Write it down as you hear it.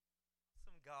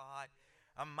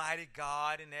God, a mighty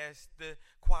God. And as the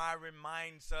choir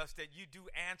reminds us that you do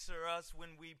answer us when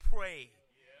we pray.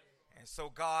 And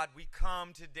so, God, we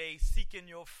come today seeking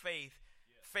your face.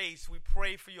 We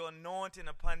pray for your anointing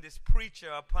upon this preacher,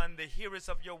 upon the hearers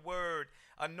of your word.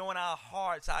 Anoint our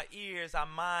hearts, our ears, our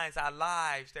minds, our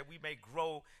lives, that we may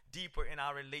grow deeper in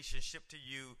our relationship to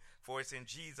you. For it's in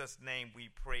Jesus' name we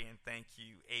pray and thank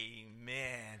you.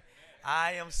 Amen.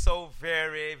 I am so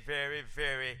very, very,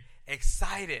 very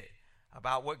excited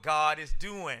about what God is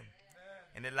doing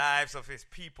in the lives of his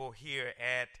people here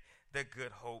at the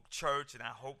Good Hope Church, and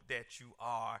I hope that you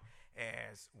are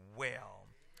as well.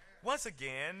 Once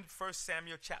again, 1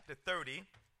 Samuel chapter 30,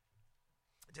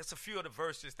 just a few of the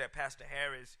verses that Pastor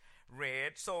Harris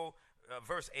read. So,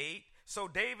 verse 8, so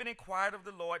David inquired of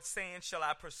the Lord, saying, shall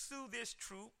I pursue this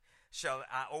troop? Shall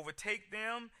I overtake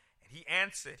them? And he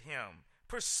answered him,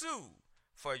 pursue,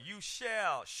 for you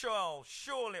shall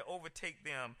surely overtake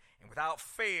them, and without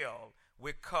fail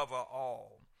recover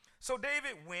all. So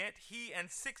David went, he and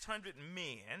 600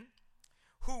 men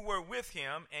who were with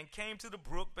him, and came to the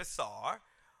brook Besar,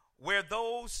 where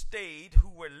those stayed who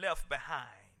were left behind.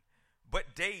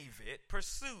 But David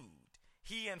pursued,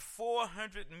 he and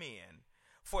 400 men,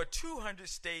 for 200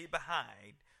 stayed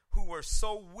behind, who were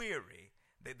so weary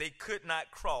that they could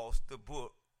not cross the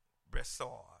brook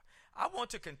Besar. I want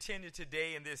to continue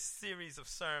today in this series of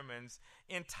sermons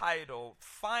entitled,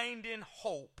 Finding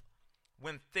Hope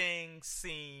When Things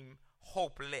Seem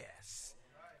Hopeless.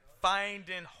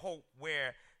 Finding hope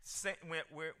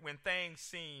when things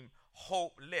seem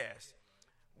hopeless.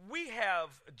 We have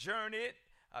journeyed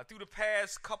through the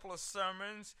past couple of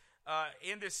sermons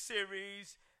in this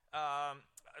series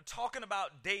talking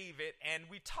about David, and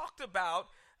we talked about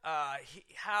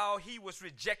how he was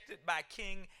rejected by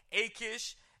King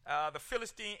Achish, the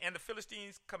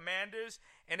Philistines commanders,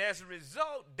 and as a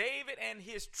result, David and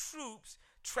his troops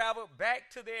traveled back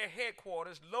to their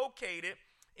headquarters located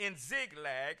in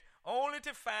Ziklag, only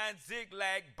to find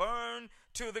Ziklag burned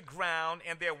to the ground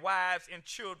and their wives and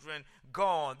children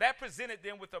gone. That presented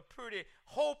them with a pretty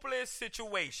hopeless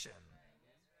situation.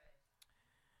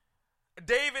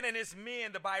 David and his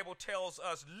men, the Bible tells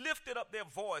us, lifted up their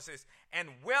voices and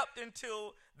wept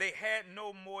until they had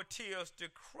no more tears to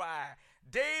cry.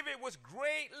 David was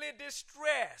greatly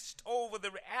distressed over the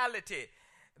reality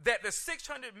that the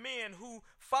 600 men who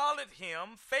followed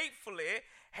him faithfully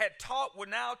were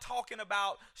now talking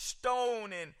about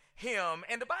stoning him.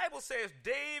 And the Bible says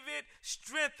David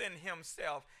strengthened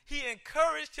himself. He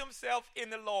encouraged himself in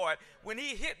the Lord. When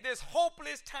he hit this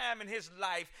hopeless time in his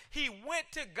life, he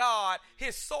went to God,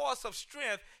 his source of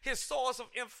strength, his source of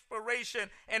inspiration,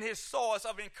 and his source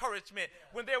of encouragement.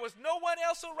 When there was no one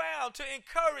else around to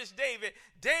encourage David,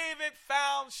 David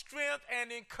found strength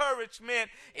and encouragement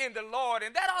in the Lord.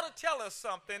 And that ought to tell us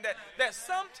something, that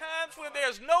sometimes when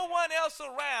there's no one else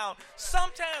around,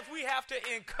 sometimes we have to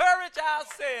encourage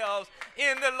ourselves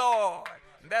in the Lord.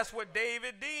 And that's what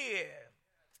David did.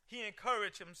 He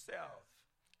encouraged himself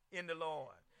in the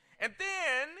Lord. And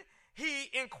then he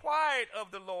inquired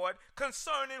of the Lord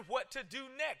concerning what to do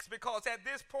next, because at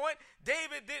this point,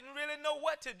 David didn't really know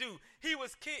what to do. He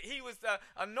was the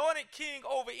anointed king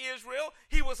over Israel.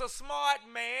 He was a smart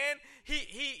man.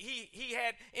 He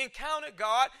had encountered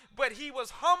God, but he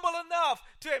was humble enough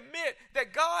to admit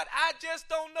that, God, I just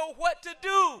don't know what to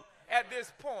do at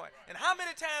this point. And how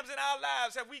many times in our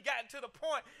lives have we gotten to the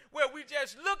point where we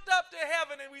just looked up to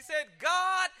heaven and we said,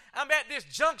 God, I'm at this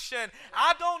junction.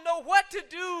 I don't know what to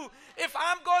do. If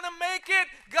I'm going to make it,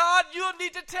 God, you'll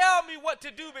need to tell me what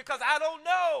to do, because I don't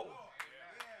know.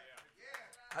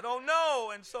 I don't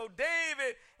know. And so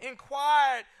David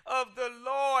inquired of the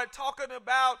Lord, talking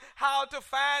about how to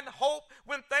find hope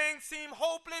when things seem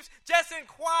hopeless. Just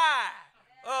inquire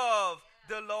of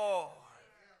the Lord.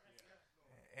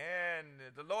 And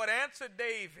the Lord answered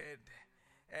David,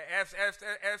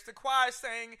 as the choir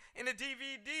sang in the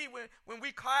DVD, when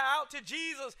we cry out to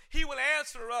Jesus, he will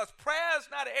answer us. Prayer is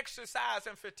not an exercise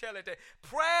in fertility.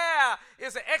 Prayer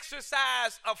is an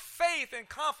exercise of faith and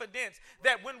confidence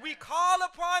that when we call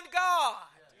upon God,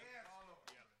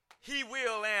 he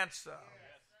will answer.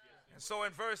 And so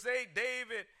in verse 8,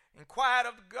 David inquired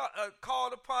of God,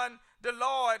 called upon the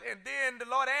Lord, and then the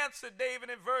Lord answered David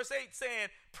in verse 8, saying,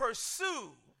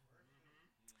 pursue,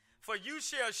 for you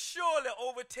shall surely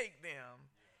overtake them,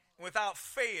 without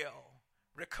fail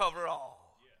recover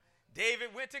all. Yeah.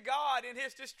 David went to God in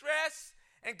his distress,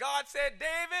 and God said,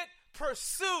 David,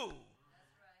 pursue.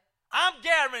 I'm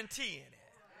guaranteeing it.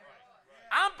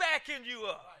 I'm backing you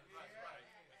up.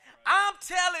 I'm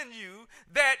telling you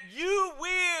that you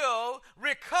will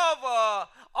recover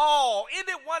all. Isn't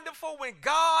it wonderful when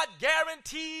God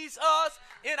guarantees us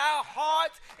in our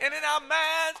hearts and in our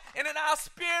minds and in our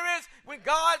spirits, when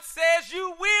God says you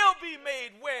will be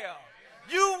made well.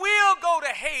 You will go to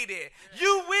Haiti.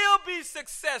 You will be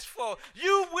successful.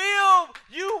 You will.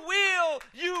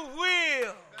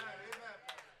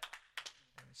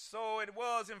 And so it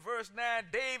was in verse 9,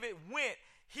 David went,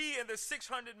 he and the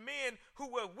 600 men who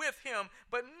were with him.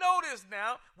 But notice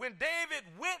now, when David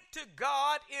went to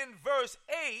God in verse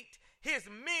 8, his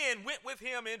men went with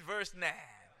him in verse 9.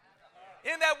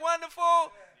 Isn't that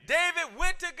wonderful? David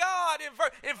went to God.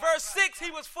 In verse 6,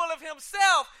 he was full of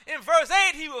himself. In verse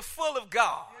 8, he was full of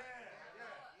God.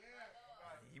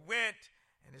 He went,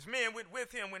 and his men went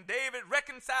with him. When David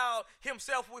reconciled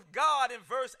himself with God in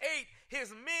verse 8,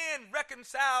 his men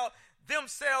reconciled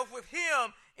themselves with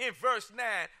him in verse 9.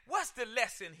 What's the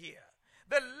lesson here?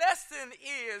 The lesson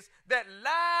is that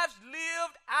lives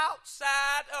lived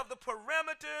outside of the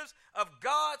parameters of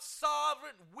God's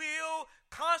sovereign will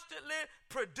constantly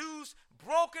produce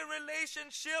broken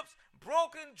relationships,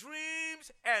 broken dreams,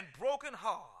 and broken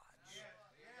hearts.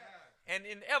 And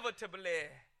inevitably,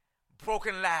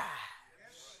 broken lives.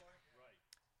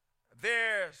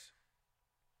 There's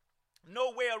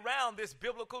no way around this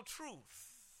biblical truth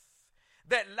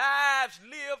that lives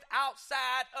lived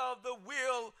outside of the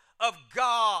will of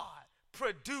God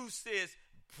produces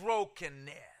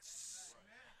brokenness.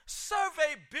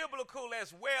 Survey biblical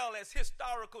as well as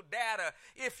historical data,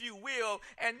 if you will,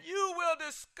 and you will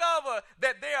discover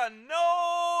that there are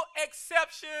no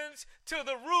exceptions to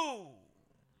the rule.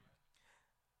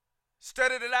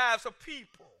 Study the lives of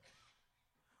people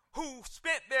who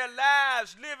spent their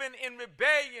lives living in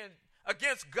rebellion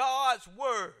against God's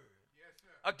word,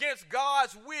 against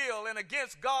God's will, and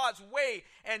against God's way,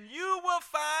 and you will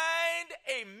find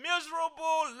a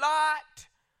miserable lot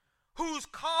whose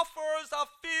coffers are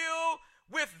filled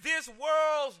with this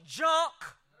world's junk,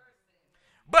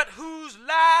 but whose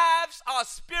lives are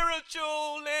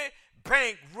spiritually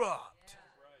bankrupt,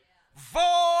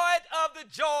 void of the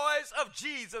joys of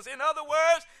Jesus. In other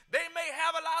words, they may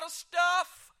have a lot of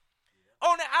stuff.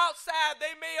 On the outside,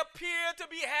 they may appear to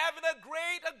be having a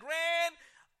grand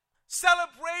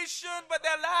celebration, but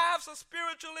their lives are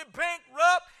spiritually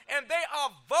bankrupt, and they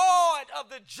are void of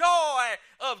the joy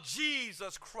of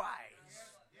Jesus Christ.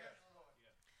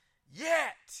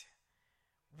 Yet,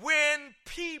 when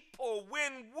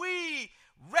we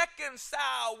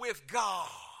reconcile with God,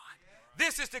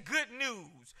 this is the good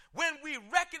news. When we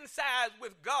reconcile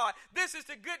with God, this is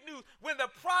the good news. When the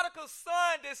prodigal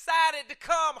son decided to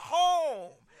come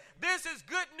home, this is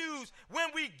good news.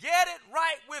 When we get it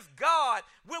right with God,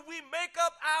 when we make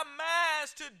up our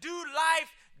minds to do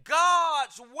life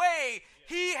God's way,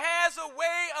 he has a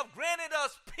way of granting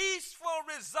us peaceful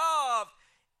resolve,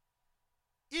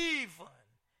 even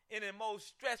in the most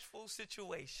stressful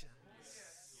situations.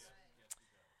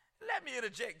 Let me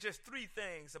interject just 3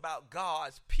 things about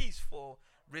God's peaceful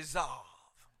resolve.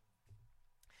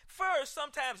 First,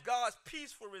 sometimes God's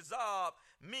peaceful resolve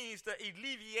means the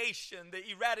alleviation, the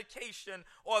eradication,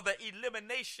 or the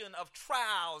elimination of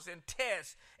trials and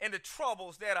tests and the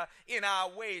troubles that are in our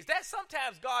ways. That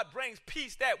sometimes God brings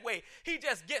peace that way. He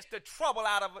just gets the trouble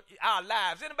out of our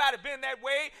lives. Anybody been that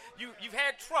way? You've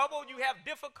had trouble, you have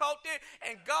difficulty,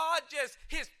 and God just,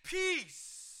 his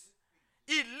peace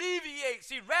alleviates,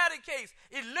 eradicates,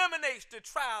 eliminates the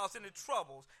trials and the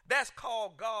troubles. That's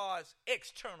called God's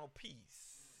external peace.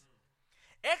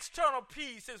 External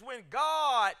peace is when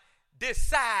God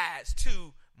decides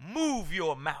to move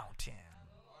your mountain.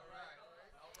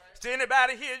 To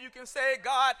anybody here, you can say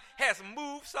God has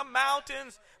moved some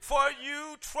mountains for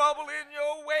you, trouble in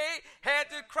your way, had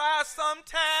to cry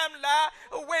sometime, lie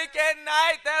awake at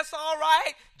night, that's all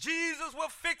right. Jesus will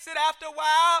fix it after a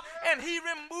while, and he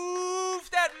removes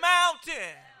that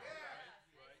mountain.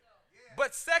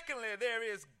 But secondly, there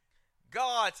is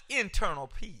God's internal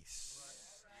peace.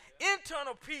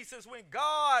 Internal peace is when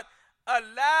God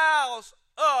allows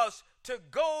us to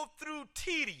go through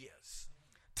tedious,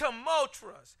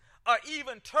 tumultuous, or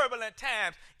even turbulent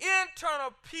times.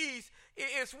 Internal peace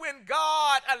is when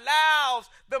God allows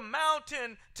the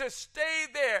mountain to stay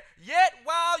there, yet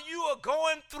while you are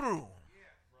going through.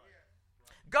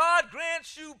 God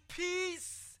grants you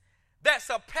peace that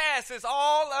surpasses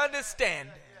all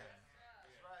understanding.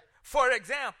 For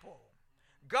example,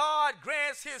 God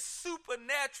grants his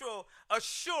supernatural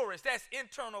assurance, that's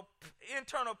internal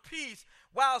peace,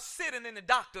 while sitting in the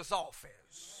doctor's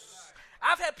office.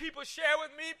 I've had people share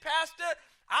with me, Pastor,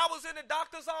 I was in the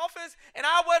doctor's office and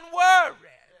I wasn't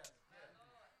worried.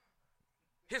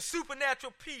 his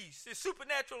supernatural peace, his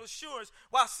supernatural assurance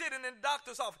while sitting in the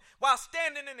doctor's office, while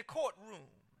standing in the courtroom,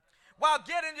 while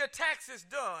getting your taxes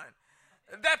done.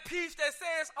 That peace that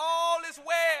says all is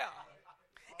well.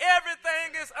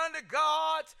 Everything is under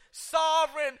God's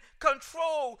sovereign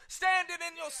control. Standing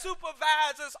in your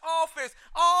supervisor's office,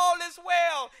 all is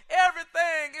well.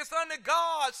 Everything is under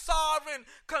God's sovereign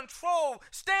control.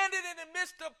 Standing in the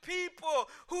midst of people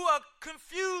who are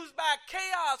confused by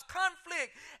chaos,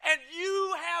 conflict, and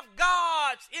you have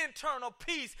God's internal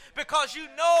peace because you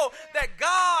know that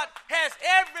God has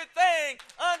everything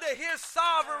under his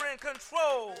sovereign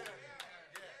control.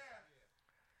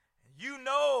 You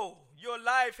know your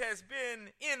life has been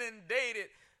inundated,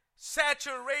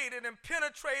 saturated, and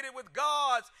penetrated with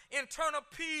God's internal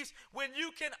peace when you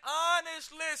can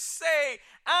honestly say,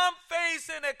 I'm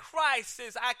facing a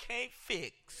crisis I can't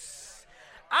fix.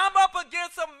 I'm up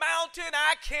against a mountain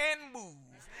I can't move.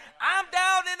 I'm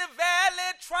down in the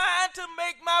valley trying to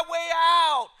make my way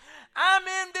out. I'm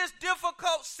in this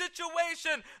difficult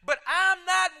situation, but I'm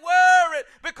not worried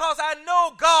because I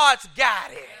know God's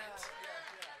got it.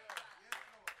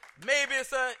 Maybe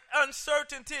it's an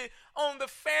uncertainty on the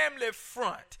family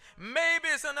front. Maybe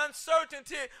it's an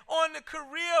uncertainty on the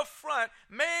career front.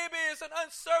 Maybe it's an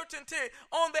uncertainty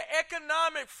on the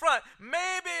economic front.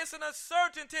 Maybe it's an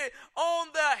uncertainty on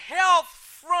the health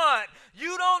front.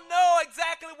 You don't know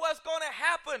exactly what's going to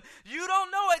happen. You don't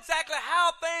know exactly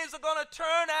how things are going to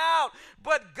turn out.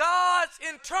 But God's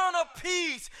internal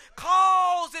peace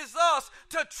causes us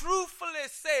to truthfully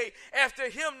say,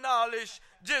 after hymn knowledge,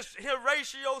 just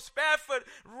Horatio Spafford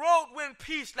wrote, when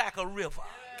peace like a river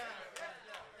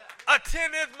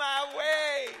attendeth my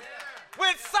way,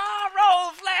 when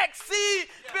sorrows like sea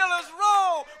billows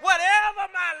roll, whatever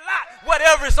my lot,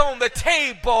 whatever's on the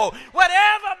table,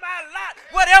 whatever my lot,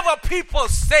 whatever people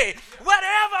say,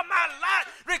 whatever my lot,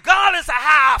 regardless of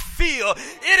how I feel,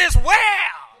 it is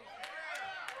well.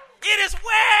 It is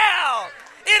well.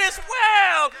 It is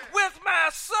well with my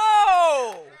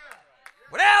soul.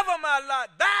 Whatever my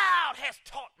lot, thou hast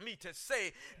taught me to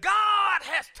say. God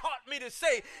has taught me to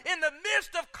say. In the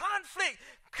midst of conflict,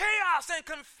 chaos, and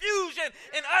confusion,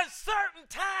 in uncertain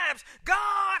times,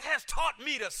 God has taught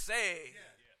me to say,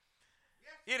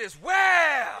 it is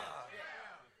well.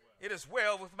 It is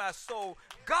well with my soul.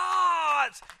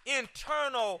 God's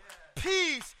internal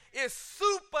peace is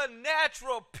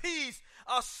supernatural peace,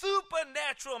 a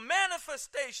supernatural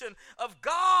manifestation of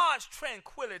God's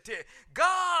tranquility,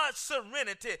 God's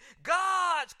serenity,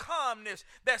 God's calmness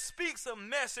that speaks a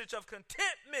message of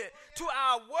contentment to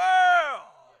our world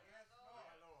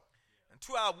and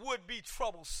to our would-be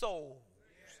troubled souls.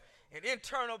 And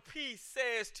internal peace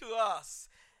says to us,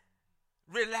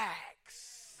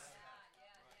 relax.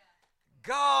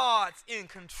 God's in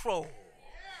control.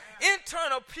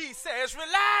 Internal peace says,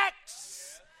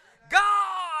 relax.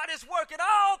 God is working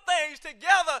all things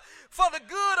together for the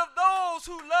good of those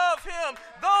who love him,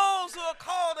 those who are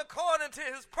called according to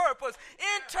his purpose.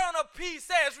 Internal peace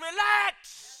says,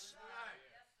 relax.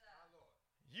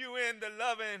 You in the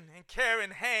loving and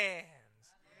caring hands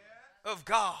of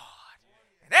God.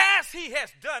 And as he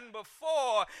has done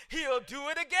before, he'll do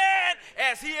it again.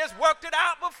 As he has worked it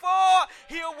out before,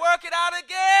 he'll work it out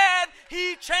again.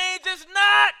 He changes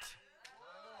not.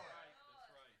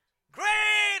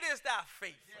 Great is thy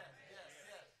faithfulness.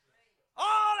 All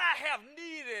I have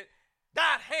needed,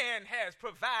 thy hand has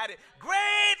provided.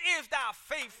 Great is thy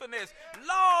faithfulness,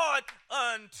 Lord,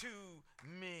 unto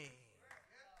me.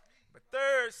 But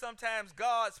third, sometimes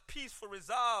God's peaceful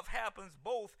resolve happens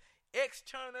both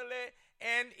externally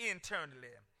and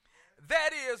internally.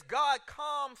 That is, God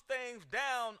calms things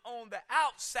down on the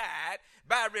outside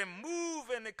by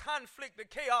removing the conflict, the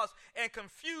chaos, and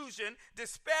confusion,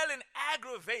 dispelling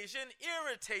aggravation,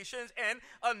 irritations, and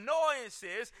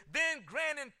annoyances, then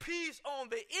granting peace on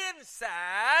the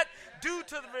inside due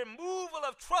to the removal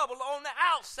of trouble on the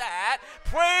outside.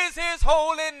 Praise his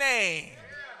holy name.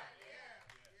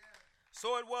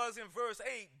 So it was in verse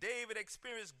 8, David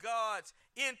experienced God's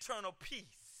internal peace.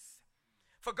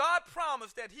 For God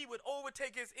promised that he would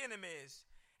overtake his enemies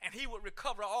and he would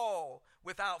recover all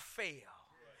without fail.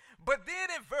 But then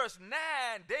in verse 9,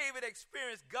 David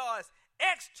experienced God's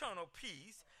external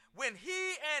peace when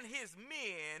he and his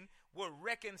men were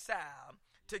reconciled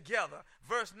together.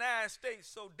 Verse 9 states,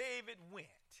 so David went.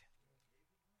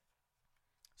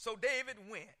 So David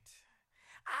went.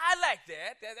 I like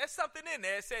that. There's something in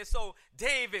there. It says, so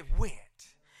David went.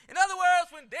 In other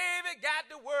words, when David got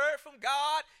the word from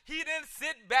God, he didn't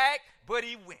sit back, but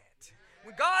he went.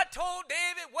 When God told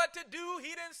David what to do, he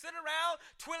didn't sit around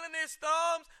twiddling his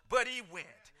thumbs, but he went.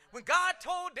 When God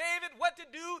told David what to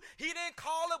do, he didn't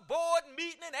call a board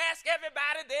meeting and ask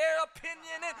everybody their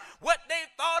opinion and what they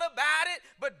thought about it,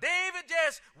 but David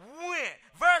just went.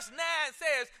 Verse 9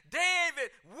 says,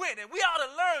 David went, and we ought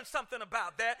to learn something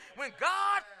about that. When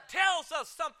God tells us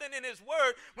something in his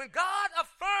word, when God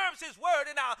affirms his word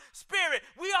in our spirit,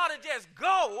 we ought to just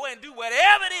go and do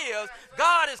whatever it is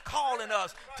God is calling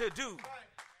us to do.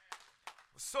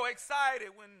 I was so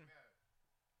excited when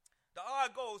the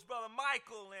Argos, Brother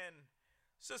Michael and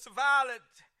Sister Violet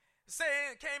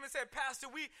came and said, Pastor,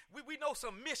 we know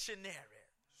some missionaries.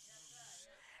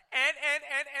 And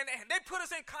they put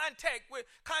us in contact with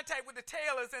the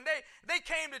Taylors, and they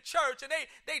came to church, and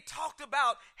they talked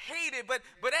about Haiti, but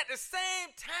at the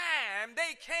same time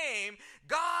they came,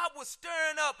 God was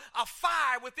stirring up a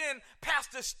fire within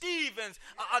Pastor Stevens,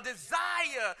 a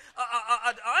desire,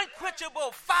 an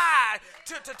unquenchable fire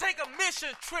to take a mission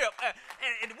trip,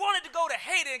 and wanted to go to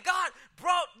Haiti, and God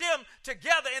brought them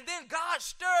together, and then God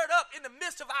stirred up in the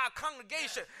midst of our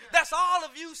congregation. That's all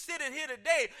of you sitting here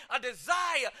today, a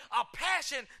desire, a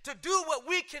passion to do what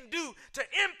we can do to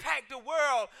impact the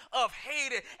world of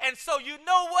Haiti. And so you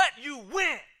know what? You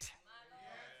went.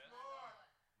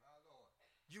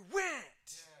 You went.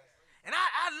 And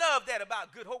I love that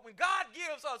about Good Hope. When God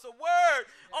gives us a word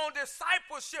on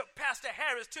discipleship, Pastor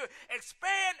Harris, to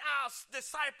expand our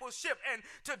discipleship and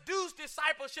to do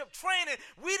discipleship training,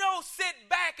 we don't sit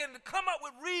back and come up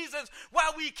with reasons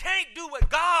why we can't do what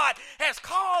God has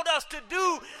called us to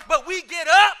do, but we get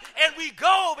up and we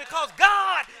go because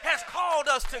God has called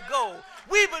us to go.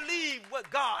 We believe what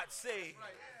God says.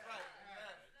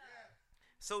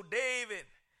 So David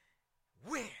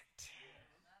went.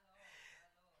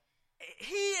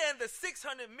 He and the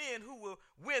 600 men who were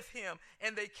with him,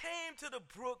 and they came to the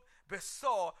brook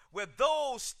Besor, where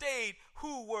those stayed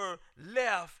who were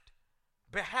left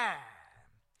behind.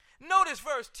 Notice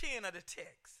verse 10 of the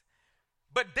text.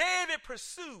 But David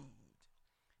pursued,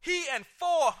 he and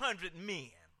 400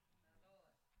 men.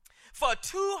 For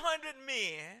 200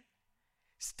 men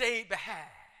stayed behind.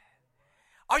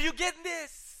 Are you getting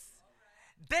this?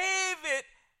 David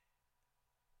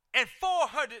and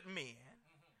 400 men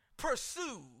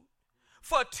pursued,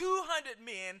 for 200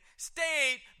 men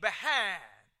stayed behind.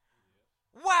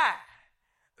 Why?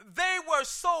 They were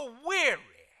so weary,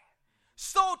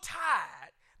 so tired,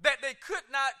 that they could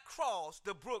not cross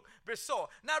the brook Besor.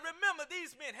 Now remember,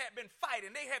 these men had been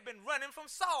fighting. They had been running from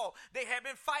Saul. They had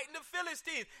been fighting the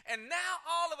Philistines. And now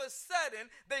all of a sudden,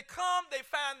 they come, they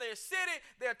find their city,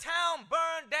 their town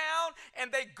burned down,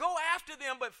 and they go after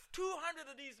them. But 200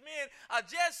 of these men are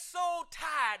just so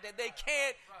tired that they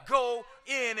can't go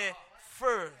any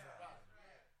further.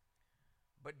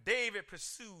 But David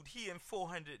pursued, he and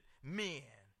 400 men.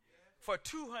 For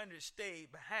 200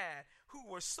 stayed behind, who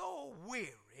were so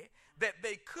weary that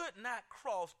they could not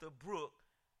cross the brook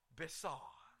Besor.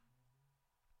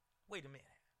 Wait a minute.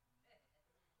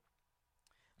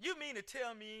 You mean to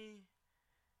tell me,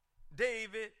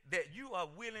 David, that you are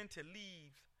willing to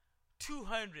leave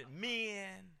 200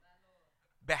 men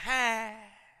behind?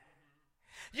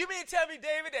 You mean to tell me,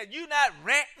 David, that you're not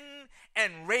ranting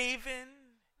and raving?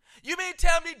 You mean to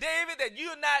tell me, David, that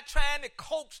you're not trying to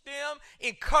coax them,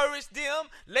 encourage them,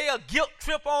 lay a guilt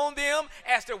trip on them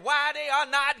as to why they are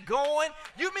not going?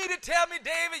 You mean to tell me,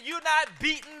 David, you're not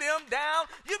beating them down?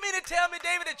 You mean to tell me,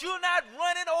 David, that you're not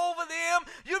running over them?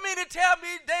 You mean to tell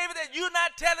me, David, that you're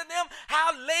not telling them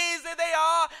how lazy they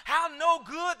are, how no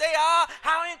good they are,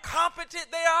 how incompetent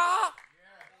they are?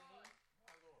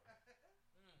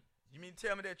 You mean to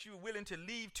tell me that you're willing to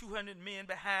leave 200 men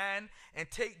behind and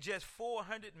take just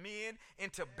 400 men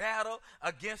into battle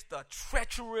against a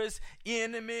treacherous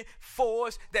enemy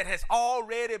force that has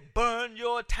already burned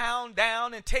your town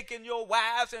down and taken your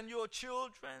wives and your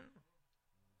children?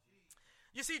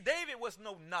 You see, David was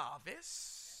no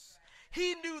novice.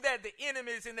 He knew that the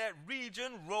enemies in that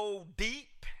region rolled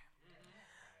deep.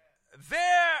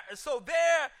 There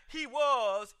he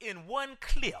was in one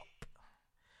clip,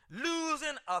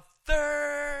 losing a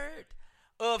third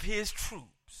of his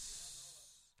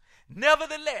troops.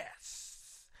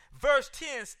 Nevertheless, verse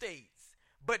 10 states,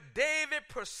 but David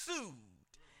pursued,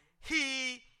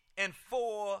 he and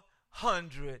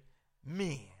 400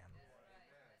 men.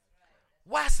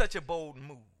 Why such a bold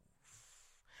move?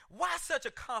 Why such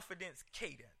a confidence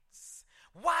cadence?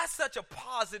 Why such a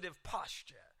positive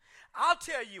posture? I'll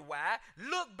tell you why.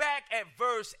 Look back at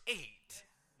verse 8.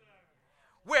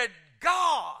 Where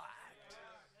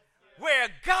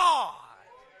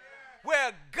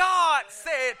God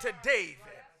said to David,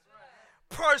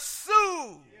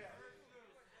 pursue,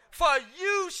 for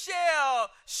you shall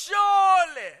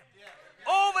surely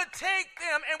overtake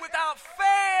them, and without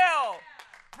fail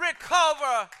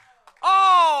recover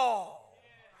all.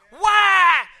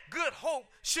 Why, Good Hope,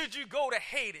 should you go to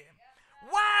Haiti?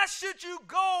 Why should you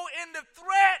go in the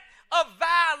threat of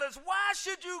violence? Why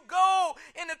should you go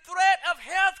in the threat of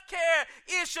health care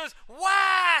issues?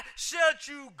 Why should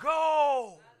you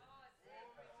go?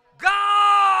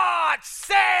 God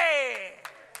said,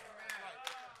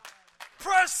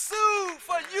 pursue,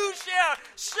 for you shall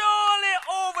surely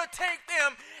overtake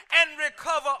them and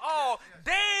recover all.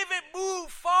 David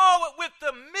moved forward with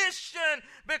the mission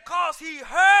because he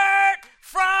heard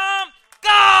from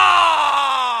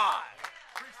God.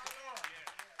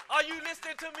 Are you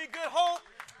listening to me, Good Hope?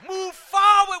 Move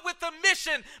forward with the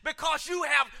mission because you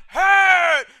have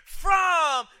heard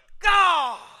from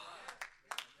God.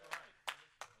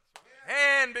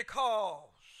 And because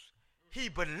he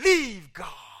believed God.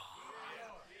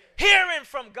 Hearing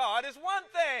from God is one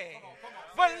thing.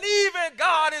 Believing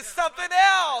God is something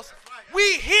else.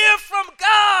 We hear from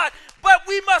God, but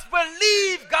we must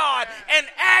believe God and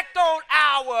act on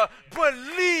our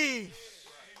beliefs.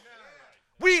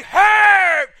 We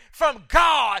heard from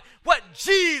God what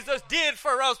Jesus did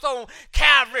for us on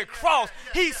Calvary cross.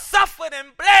 He suffered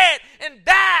and bled and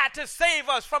died to save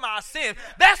us from our sins.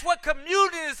 That's what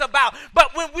community is about.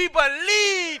 But when we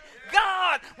believe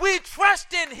God, we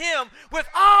trust in him with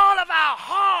all of our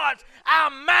hearts,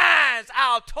 our minds,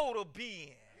 our total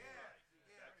being.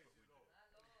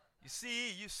 You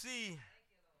see,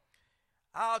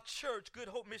 our church, Good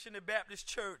Hope Missionary Baptist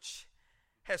Church,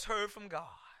 has heard from God.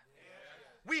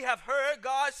 We have heard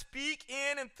God speak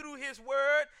in and through his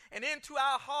word and into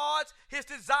our hearts his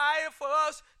desire for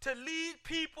us to lead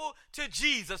people to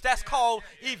Jesus. That's called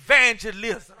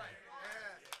evangelism.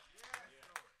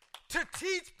 To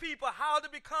teach people how to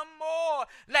become more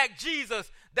like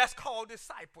Jesus. That's called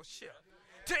discipleship.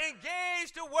 To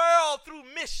engage the world through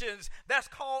missions. That's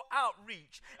called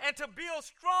outreach. And to build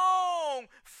strong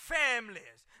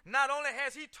families. Not only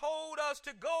has he told us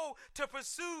to go to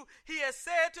pursue, he has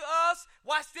said to us,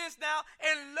 watch this now,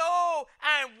 and lo,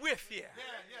 I am with you.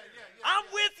 I'm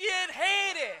with you in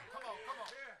Haiti.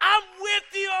 I'm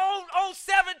with you on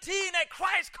 17 at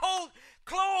Christ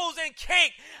Clothes and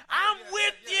Cake. I'm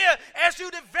with you as you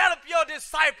develop your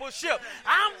discipleship.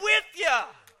 I'm with you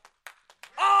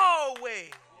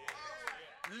always.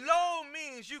 Lo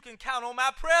means you can count on my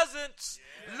presence.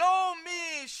 Lo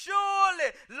means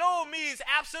surely. Lo means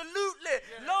absolutely.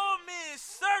 Lo means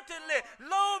certainly.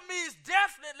 Lo means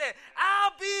definitely.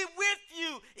 I'll be with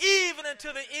you even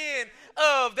until the end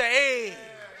of the age.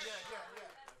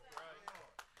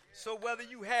 So whether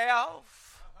you have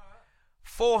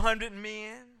 400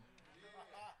 men,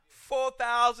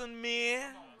 4,000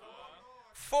 men,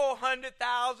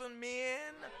 400,000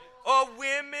 men or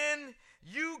women,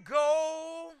 you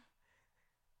go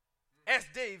as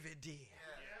David did.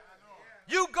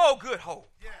 You go, Good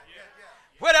Hope.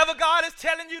 Whatever God is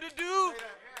telling you to do,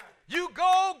 you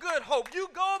go, Good Hope. You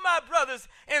go, my brothers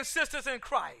and sisters in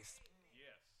Christ.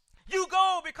 You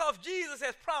go because Jesus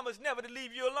has promised never to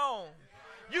leave you alone.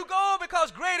 You go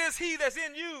because greater is he that's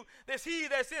in you than he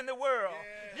that's in the world.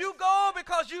 You go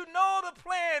because you know the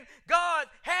plan God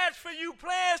has for you,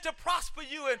 plans to prosper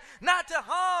you and not to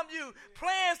harm you,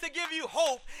 plans to give you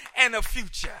hope and a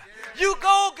future. You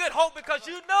go, Good Hope, because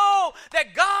you know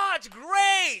that God's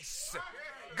grace,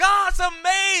 God's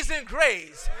amazing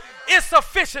grace is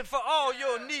sufficient for all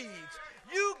your needs.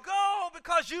 You go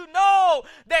because you know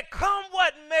that come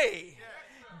what may,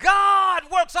 God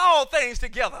works all things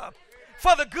together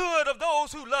for the good of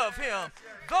those who love him,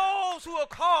 those who are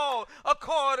called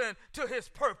according to his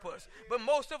purpose. But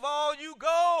most of all, you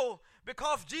go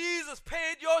because Jesus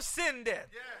paid your sin debt.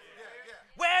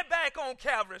 Way back on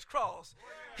Calvary's cross.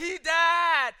 He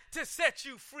died to set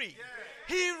you free.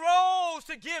 He rose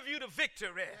to give you the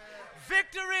victory.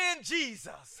 Victory in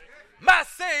Jesus, my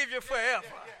Savior forever.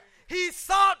 He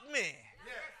sought me.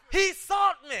 He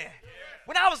sought me.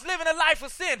 When I was living a life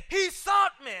of sin, he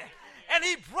sought me. And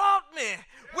he brought me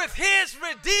with his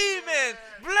redeeming